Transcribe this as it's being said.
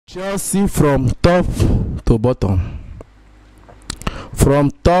Chelsea from top to bottom. From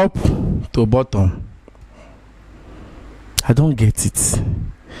top to bottom. I don't get it.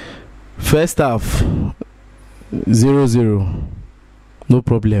 First half 0-0. No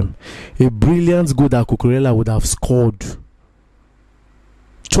problem. A brilliant goal that Cucurella would have scored.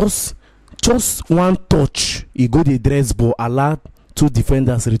 Just one touch. He go the dress ball, allow two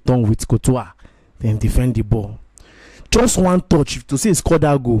defenders return with Courtois, then defend the ball. Just one touch to say he scored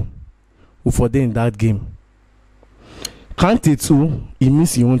that goal for them in that game. Kante too, he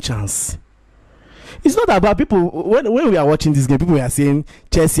missed his own chance. It's not about people. When we are watching this game, people are saying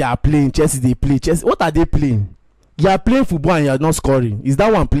Chelsea are playing, Chelsea they play. Chelsea, what are they playing? You are playing football and you are not scoring. Is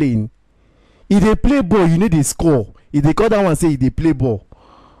that one playing? If they play ball, you need a score. If they call that one, say if they play ball.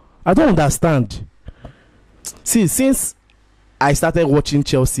 I don't understand. See, since I started watching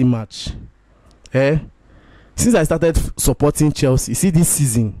Chelsea match, since I started supporting Chelsea, see this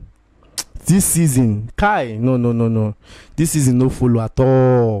season, Kai, no. This season no follow at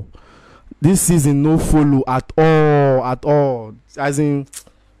all. This season no follow at all. As in,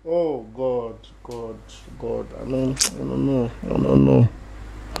 oh God. I don't know.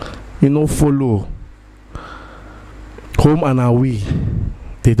 You know, follow. Home and away.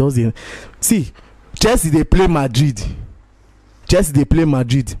 They doesn't see. Chelsea they play Madrid.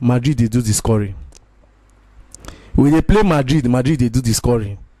 Madrid they do the scoring. When they play Madrid they do the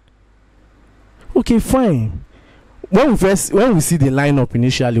scoring. Okay, fine. When we see the lineup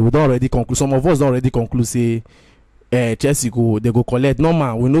initially, we don't already conclude. Some of us don't already conclude say Chelsea they go collect. No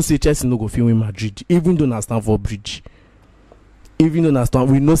man, we know say Chelsea no go fit win Madrid, even though na Stamford Bridge. We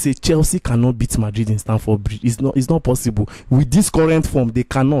know say Chelsea cannot beat Madrid in Stamford Bridge. It's not possible. With this current form, they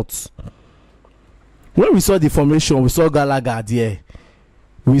cannot. When we saw the formation, we saw Gallagher there.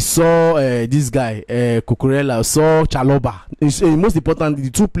 We saw this guy, Cucurella, saw Chalobah. Most important, the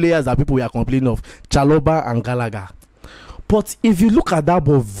two players that people were complaining of, Chalobah and Gallagher. But if you look at that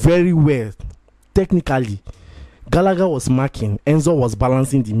ball very well, technically, Gallagher was marking, Enzo was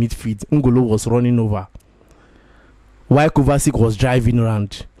balancing the midfield, Ngolo was running over, while Kovacic was driving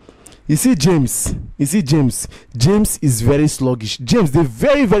around. You see James is very sluggish. James, they're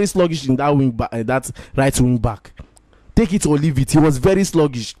very, very sluggish in that wing back, that right wing back. Take it or leave it. He was very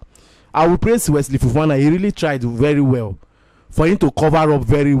sluggish. I will praise Wesley Fofana. He really tried very well for him to cover up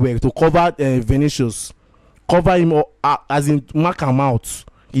very well, to cover Vinicius, cover him as in mark him out.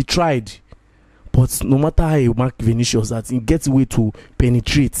 He tried, but no matter how you mark Vinicius, that he gets way to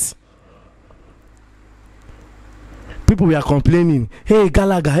penetrate. People were complaining, hey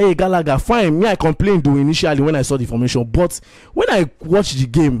Gallagher, fine. Me, I complained though initially when I saw the formation, but when I watched the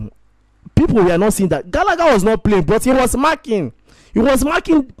game, people were not seeing that Gallagher was not playing, but he was marking. He was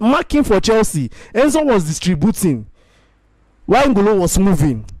marking for Chelsea. Enzo was distributing while Ngolo was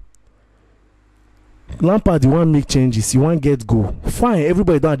moving. Lampard, you want make changes, you want get goal. Fine,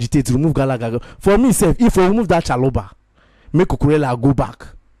 everybody don't agitate to remove Gallagher. For me, if we remove that Chalobah, make Cucurella go back.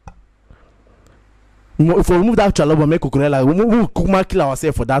 If we remove that Chalobah, make Cucurella, we will kill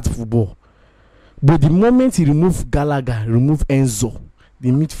ourselves for that football. But the moment he remove Gallagher, remove Enzo, the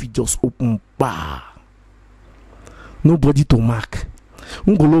midfield just open. Bah. Nobody to mark.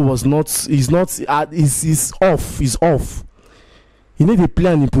 Ngolo was not. He's off. He's off. He need a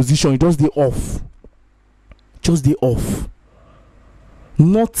player in position. He just dey off. Just dey off.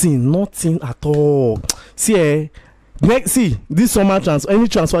 Nothing at all. See, this summer transfer, any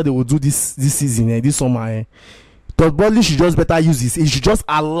transfer they will do this season, this summer, Todd Boehly should just better use this. He should just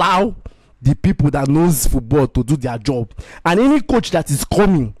allow the people that knows football to do their job. And any coach that is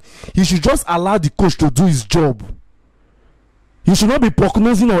coming, he should just allow the coach to do his job. You should not be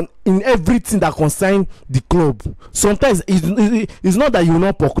prognosing in everything that concerns the club. Sometimes it's not that you will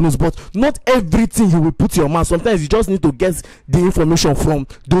not prognose, but not everything you will put your mouth. Sometimes you just need to get the information from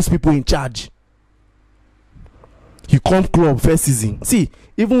those people in charge. You come club first season. See,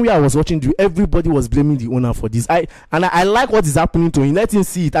 even when I was watching, everybody was blaming the owner for this. I like what is happening to him. Let him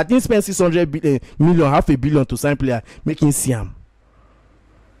see it. I didn't spend 600 million, half a billion to sign player, make him see him.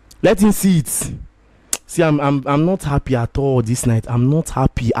 Let him see it. See, I'm not happy at all this night. I'm not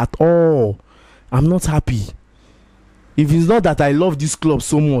happy at all. I'm not happy. If it's not that I love this club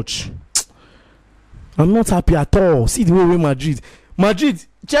so much, I'm not happy at all. See the way Madrid,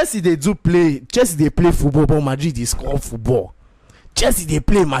 Chelsea they play football, but Madrid they score football. Chelsea they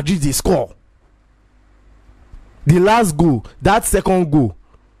play, Madrid they score. The last goal, that second goal,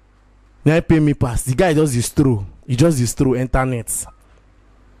 now pay me pass. The guy just destroy. He just destroy internet.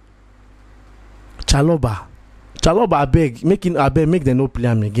 Chalobah, I beg, make them no play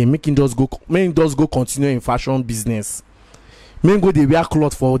him again. Make him just go continue in fashion business. men go dey wear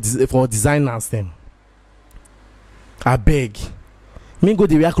cloth for designers dem. Abeg, men go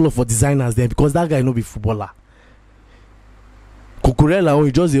dey wear cloth for designers dem because that guy no be footballer. Cucurella,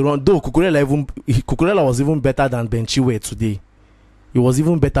 he just dey run. Though Cucurella was even better than Ben Chilwell today. He was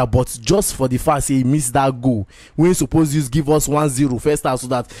even better, but just for the fact he missed that goal, we ain't supposed to give us 1-0 first half so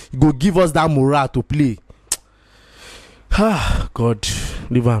that he go give us that morale to play. God,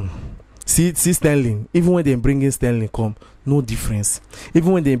 leave him. See Sterling. Even when they bring in Sterling, come no difference.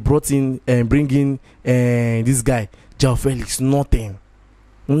 Even when they bring in this guy, João Felix, nothing.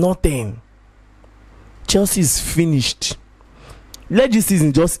 Chelsea is finished. Let this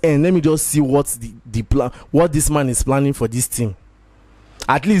season just end. Let me just see what's the plan, what this man is planning for this team.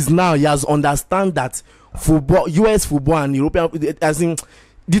 At least now he has understand that football, US football and European, as in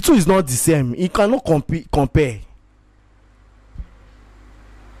the two is not the same. He cannot compare.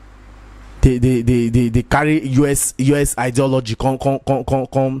 They carry US ideology come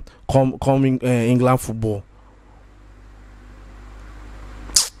England football.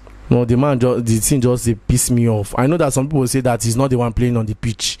 No, the thing just they piss me off. I know that some people say that he's not the one playing on the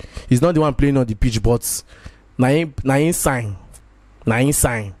pitch. He's not the one playing on the pitch, but na sign.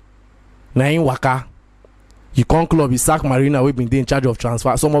 Waka. You come club, he sack Marina, we been there in charge of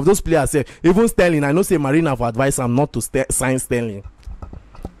transfer. Some of those players say, even Sterling, I know say Marina for advice I'm not to sign Sterling.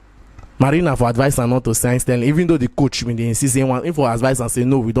 Marina for advice I'm not to sign Sterling, even though the coach when they insist saying for advice and say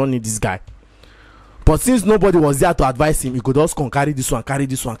no, we don't need this guy. But since nobody was there to advise him, he could just come carry this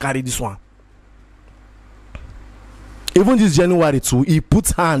one. Even this January too, he put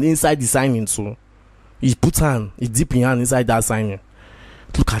hand inside the signing too. He deep in hand inside that signing.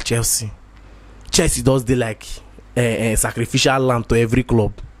 Look at Chelsea. Chelsea does they like a sacrificial lamb to every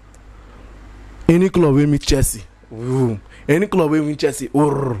club. Any club will meet Chelsea. Ooh. Any club will meet Chelsea.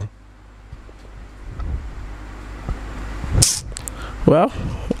 Ooh. Well,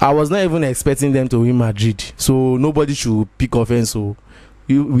 I was not even expecting them to win Madrid, so nobody should pick offense. So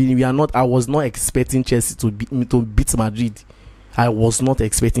we are not. I was not expecting Chelsea to beat Madrid. I was not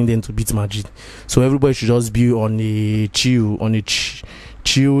expecting them to beat Madrid. So everybody should just be on a chill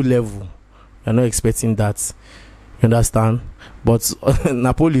level. You're not expecting that. You understand? But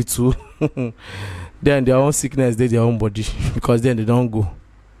Napoli too. Then their own sickness, their own body, because then they don't go.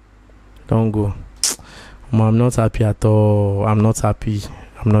 I'm not happy at all. I'm not happy.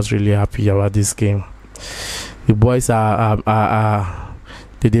 I'm not really happy about this game. The boys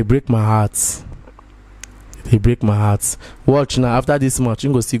they break my heart. They break my heart. Watch now. After this match,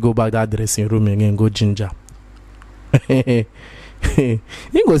 you go see go back that dressing room again. Go ginger. You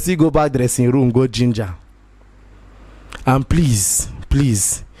go see go back dressing room. Go ginger. And please,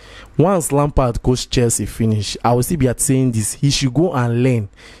 once Lampard coach Chelsea finish, I will still be saying this. He should go and learn,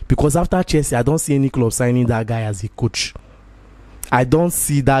 because after Chelsea, I don't see any club signing that guy as a coach. I don't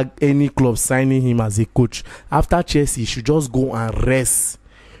see that any club signing him as a coach. After Chelsea, he should just go and rest,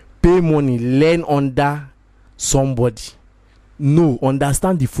 pay money, learn under somebody. No,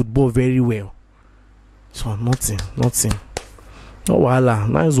 understand the football very well. So nothing. No wahala.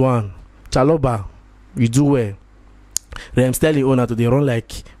 Nice one. Chaloba, you do well. Sterling owner to they run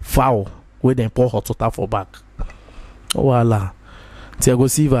like foul where they pour hot water for back. No wahala. Thiago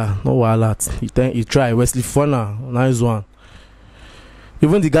Silva, no wahala. He try. Wesley Fona, nice one.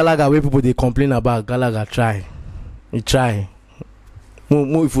 Even the Gallagher where people they complain about, Gallagher try. He try.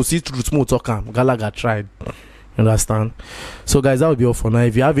 If you see truth, more talk him. Gallagher tried. You understand? So guys, that will be all for now.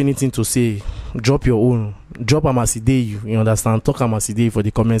 If you have anything to say, drop your own. Drop a Masidei. You understand? Talk a Masidei for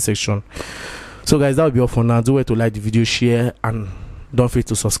the comment section. So guys, that will be all for now. Do it to like the video, share, and don't forget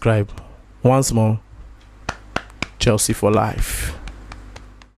to subscribe. Once more, Chelsea for life.